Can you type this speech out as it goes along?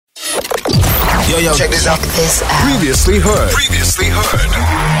Yo, check this out. Previously heard.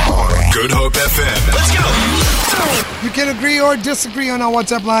 Good Hope FM. Let's go. You can agree or disagree on our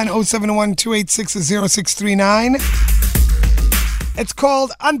WhatsApp line 071-286-0639. It's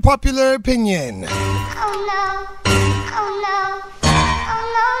called Unpopular Opinion.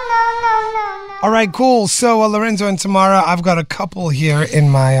 All right, cool. So, Lorenzo and Tamara, I've got a couple here in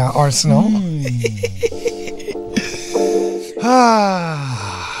my arsenal.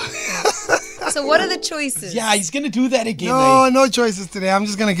 So what are the choices? Yeah, he's going to do that again. No choices today. I'm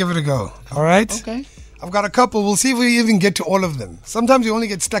just going to give it a go. All right? Okay. I've got a couple. We'll see if we even get to all of them. Sometimes you only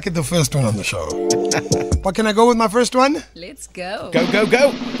get stuck at the first one on the show. But can I go with my first one? Let's go.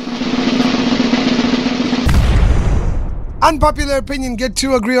 Go. Unpopular opinion. Get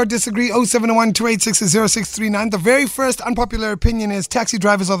to agree or disagree. 071-286-0639. The very first unpopular opinion is taxi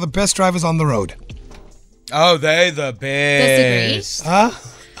drivers are the best drivers on the road. Oh, they're the best. Disagree. Huh?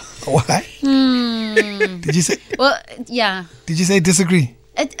 Why? Did you say? Well, yeah. Did you say disagree?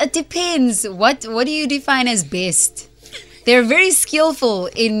 It depends. What do you define as best? They're very skillful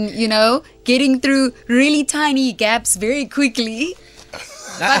in, getting through really tiny gaps very quickly.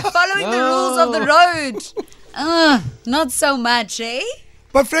 But following the rules of the road, not so much, eh?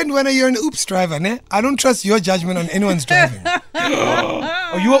 But friend, when you're an oops driver, ne? I don't trust your judgment on anyone's driving.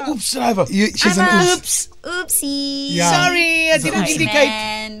 Oh, you're an oops driver. She's an oops. Oopsie. Yeah. Sorry, I didn't indicate.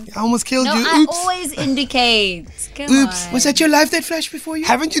 Man. I almost killed No, you. I Oops. always indicate. Come Oops. on. Was that your life that flashed before you?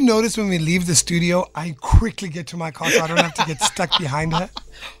 Haven't you noticed when we leave the studio, I quickly get to my car so I don't have to get stuck behind her?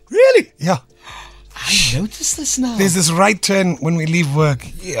 Really? Yeah. I noticed this now. There's this right turn when we leave work.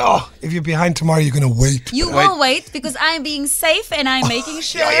 Yeah. If you're behind tomorrow, you're going to wait. You will wait because I'm being safe and I'm making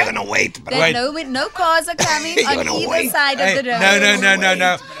sure Yeah, you're going to wait. But that no cars are coming on gonna either wait. side of the road.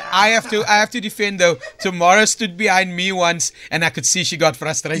 No. I have to defend though. Tamara stood behind me once and I could see she got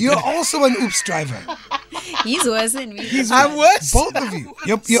frustrated. You're also an oops driver. He's worse than me. I'm worse. Both of you.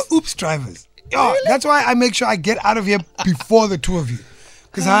 You're oops drivers. Yeah, that's why I make sure I get out of here before the two of you.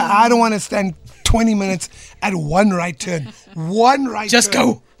 Because I don't want to stand 20 minutes at one right turn. Just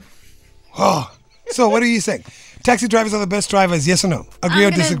go. Oh. So what are you saying? Taxi drivers are the best drivers, yes or no? Agree or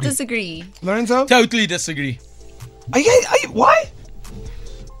I'm gonna disagree? disagree. Lorenzo? Totally disagree. Are you, why?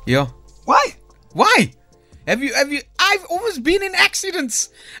 Yeah. Why? Why? Have you? I've almost been in accidents.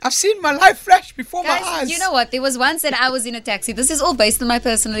 I've seen my life flash before my Guys, eyes. you know what? There was once that I was in a taxi. This is all based on my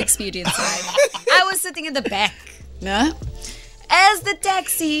personal experience. Right? I was sitting in the back. No? As the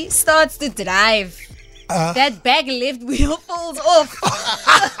taxi starts to drive, that back left wheel falls off.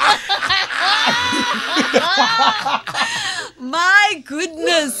 My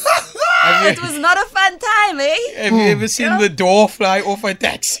goodness. It was not a fun time, eh? Have you ever seen the door fly off a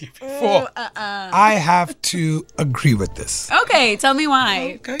taxi before? I have to agree with this. Okay, tell me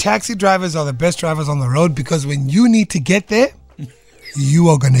why. Okay. Taxi drivers are the best drivers on the road because when you need to get there, you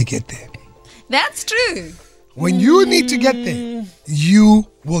are going to get there. That's true. When you need to get there, you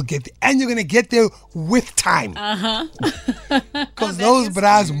will get there. And you're going to get there with time. Because those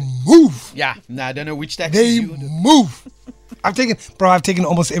bras move. Yeah, no, I don't know which taxi They you do. move. I've taken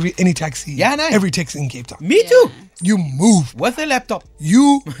almost any taxi. Yeah, no. Every taxi in Cape Town. Me too. You move. With a laptop.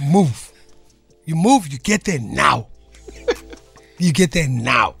 You move. You move, you get there now. You get there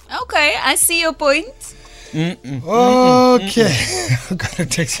now. Okay, I see your point. Okay. I've got a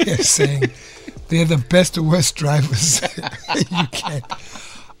text here saying they're the best or worst drivers you can.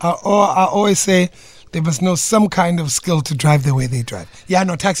 I always say they must know some kind of skill to drive the way they drive. Yeah,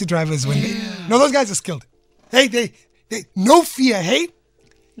 no, taxi drivers, no, those guys are skilled. Hey, they no fear, hey?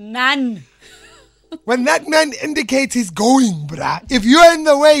 None. When that man indicates he's going, bruh, if you're in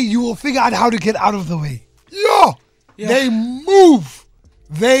the way, you will figure out how to get out of the way. Yeah. They move.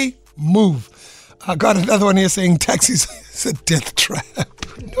 They move. I got another one here saying taxis is a death trap. No,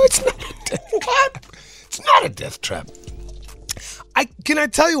 it's not a death trap. It's not a death trap. Can I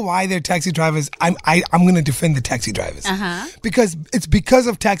tell you why they're taxi drivers? I'm going to defend the taxi drivers. Because it's because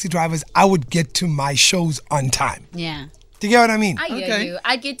of taxi drivers I would get to my shows on time. Yeah. Do you get what I mean? I hear you.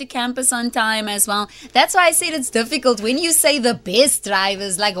 I get to campus on time as well. That's why I said it's difficult when you say the best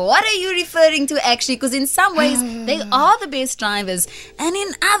drivers. Like, what are you referring to actually? Because in some ways, they are the best drivers. And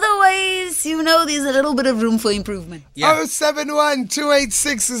in other ways, there's a little bit of room for improvement. Yeah.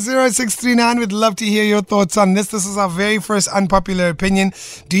 071-286-0639. We'd love to hear your thoughts on this. This is our very first unpopular opinion.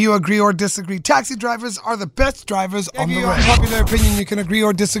 Do you agree or disagree? Taxi drivers are the best drivers on the road. Unpopular opinion, you can agree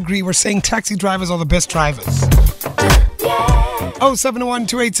or disagree. We're saying taxi drivers are the best drivers.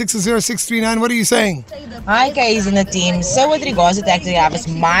 071-286-0639. What are you saying? Hi guys in the team. So with regards to taxi drivers,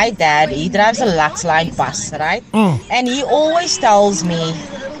 my dad, he drives a Lux Line bus, right? And he always tells me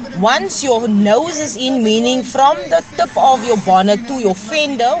once your nose is in, meaning from the tip of your bonnet to your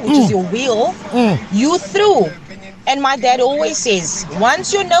fender, which is your wheel, you through. And my dad always says,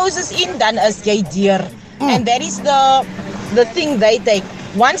 once your nose is in, dan is jy deur. And that is the thing they take.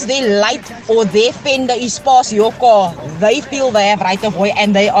 Once their light or their fender is past your car, they feel they have right of way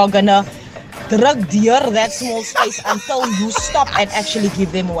and they are gonna drug deur that small space until you stop and actually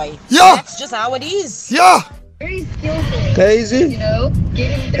give them away. Yeah. That's just how it is. Yeah. Very skillful. Daisy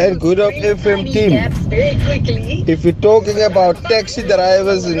and Good Hope FM team. Very quickly. If you're talking about taxi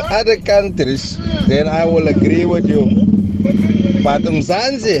drivers in other countries, then I will agree with you. But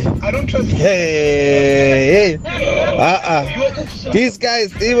Mzansi, hey, these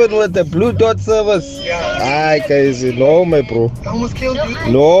guys, even with the blue dot service, guys, no, my bro.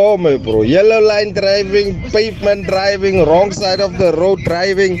 No, my bro. Yellow line driving, pavement driving, wrong side of the road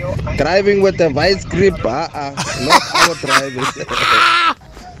driving with a vice grip, not our driving.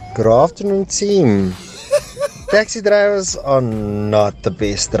 Good afternoon, team. Taxi drivers are not the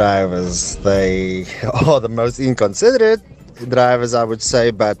best drivers. They are the most inconsiderate drivers, I would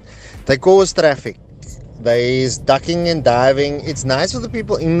say, but they cause traffic. There's ducking and diving. It's nice for the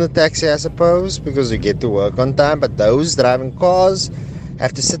people in the taxi, I suppose, because you get to work on time, but those driving cars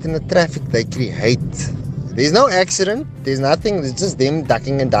have to sit in the traffic they create. There's no accident, there's nothing, it's just them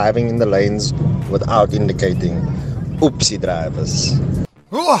ducking and diving in the lanes without indicating. Oopsie drivers.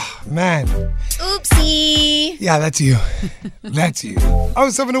 Oh, man. Oopsie. Yeah, that's you. That's you.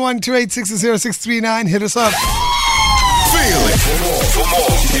 071-286-0639. Hit us up. Feel it. For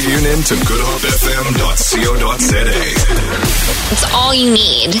more, tune in to goodhopefm.co.za. It's all you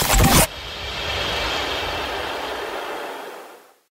need.